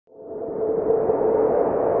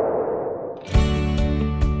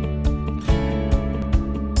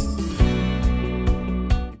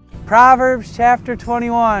Proverbs chapter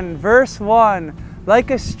 21, verse 1. Like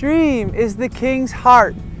a stream is the king's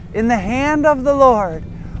heart in the hand of the Lord.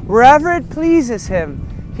 Wherever it pleases him,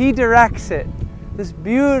 he directs it. This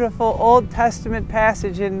beautiful Old Testament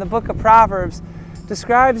passage in the book of Proverbs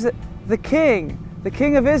describes the king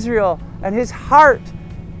of Israel, and his heart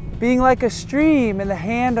being like a stream in the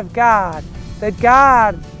hand of God, that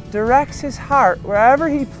God directs his heart wherever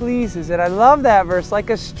he pleases it. I love that verse. Like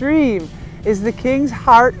a stream is the king's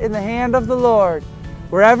heart in the hand of the Lord.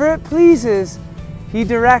 Wherever it pleases, he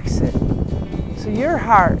directs it. So your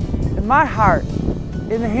heart and my heart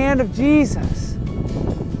in the hand of Jesus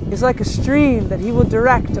is like a stream that he will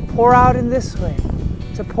direct to pour out in this way,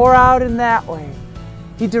 to pour out in that way.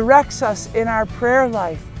 He directs us in our prayer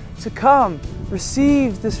life to come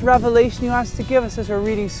receive this revelation he wants to give us as we're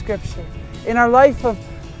reading Scripture. In our life of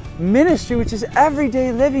ministry, which is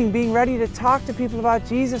everyday living, being ready to talk to people about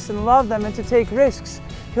Jesus and love them and to take risks,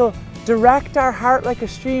 he'll direct our heart like a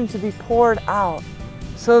stream to be poured out.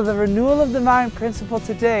 So the renewal of the mind principle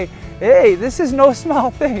today, hey, this is no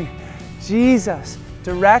small thing. Jesus,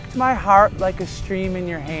 direct my heart like a stream in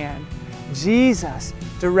your hand. Jesus,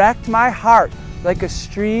 direct my heart like a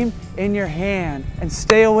stream in your hand. And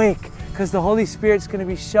stay awake, because the Holy Spirit's going to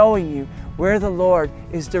be showing you where the Lord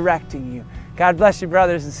is directing you. God bless you,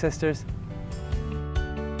 brothers and sisters.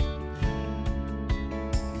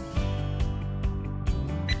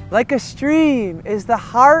 Like a stream is the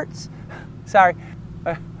heart's... Sorry,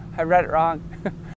 I read it wrong.